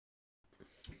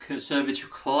Conservative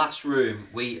Classroom.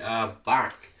 We are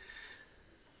back.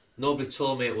 Nobody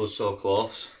told me it was so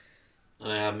close, and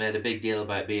I made a big deal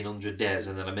about it being 100 days,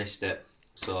 and then I missed it.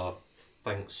 So,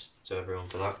 thanks to everyone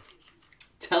for that.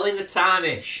 Telling the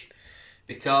time-ish,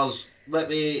 because let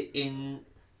me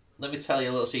tell you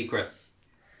a little secret.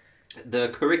 The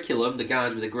curriculum, the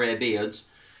guys with the grey beards,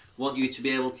 want you to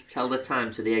be able to tell the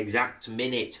time to the exact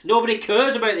minute. Nobody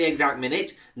cares about the exact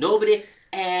minute. Nobody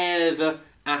ever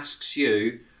asks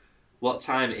you what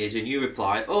time it is and you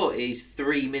reply, oh, it is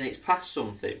 3 minutes past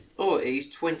something. Oh, it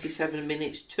is 27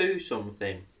 minutes to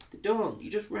something. They don't. You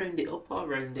just round it up or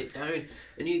round it down.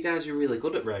 And you guys are really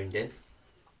good at rounding.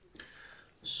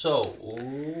 So,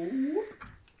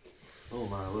 oh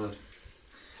my word.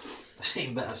 I've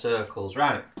seen better circles.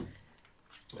 Right.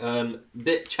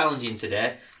 Bit challenging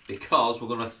today because we're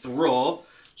going to throw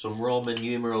some Roman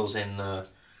numerals in there.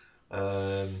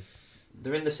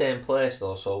 They're in the same place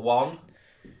though, so 1,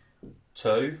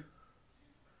 2,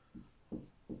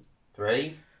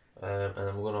 3, and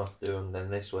then we're going to do them then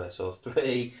this way. So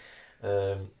 3,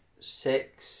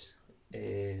 6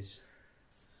 is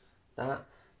that,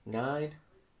 9,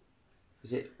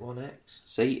 is it 1x?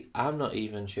 See, I'm not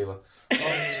even sure. 1, 2,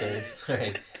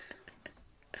 3,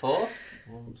 4.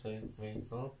 1, 2, 3,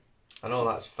 4. I know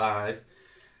that's 5,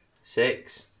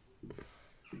 6,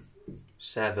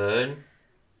 7,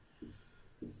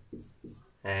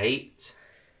 8,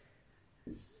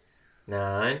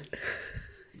 9,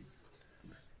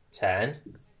 10,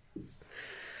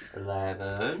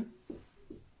 11,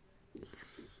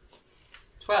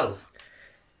 12.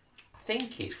 I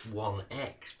think it's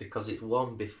 1x because it's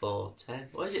 1 before 10.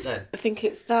 What is it then? I think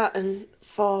it's that and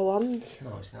 4 ones.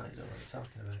 No, it's not. You don't know what I'm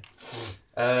talking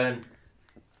about.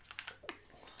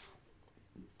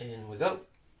 In we go.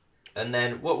 And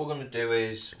then what we're going to do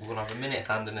is we're going to have a minute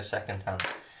hand and a second hand.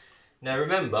 Now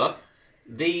remember,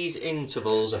 these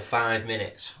intervals are 5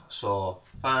 minutes. So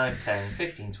 5, 10,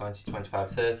 15, 20,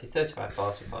 25, 30, 35,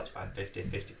 40, 45, 50,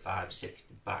 55,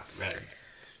 60, back, round.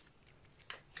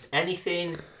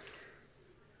 Anything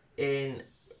in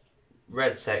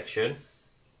red section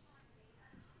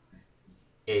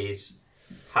is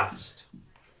past.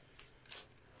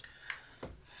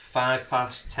 5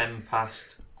 past, 10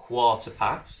 past, quarter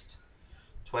past,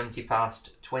 20 past,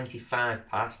 25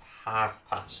 past, half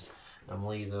past. And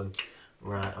leave them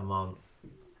right. I'm on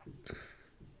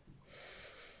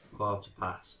quarter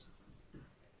past,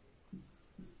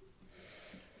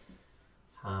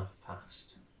 half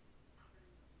past.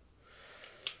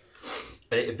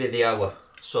 It'd be the hour.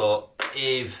 So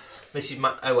if this is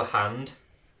my hour hand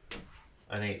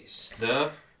and it's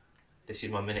there, this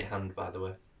is my minute hand, by the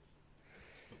way.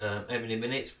 How many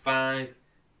minutes? 5,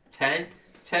 10,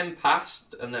 10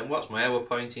 past, and then what's my hour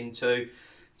pointing to?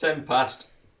 10 past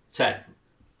 10.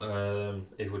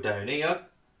 If we're down here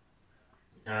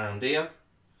and here,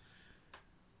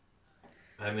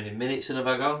 how many minutes have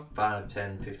I gone? 5,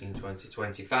 10, 15, 20,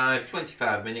 25.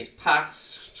 25 minutes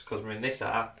past, because we're in this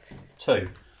half, 2.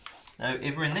 Now,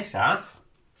 if we're in this half,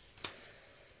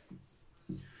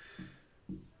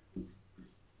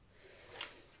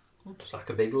 it's like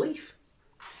a big leaf.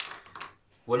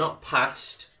 We're not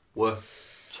past, we're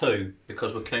 2,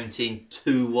 because we're counting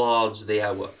towards the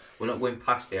hour. We're not going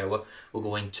past the hour, we're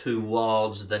going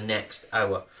towards the next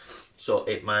hour. So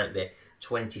it might be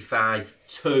 25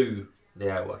 to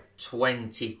the hour,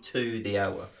 20 to the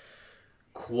hour,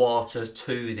 quarter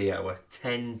to the hour,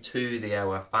 10 to the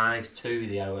hour, 5 to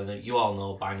the hour. And you all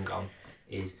know bang on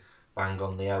is bang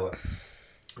on the hour.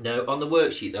 Now, on the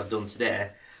worksheet that I've done today,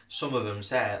 some of them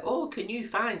say, oh, can you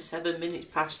find 7 minutes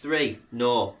past 3?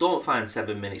 No, don't find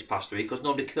 7 minutes past 3 because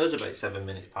nobody cares about 7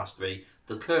 minutes past 3.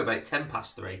 They'll care about 10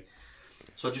 past 3.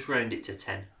 So just round it to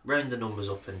 10. Round the numbers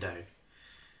up and down.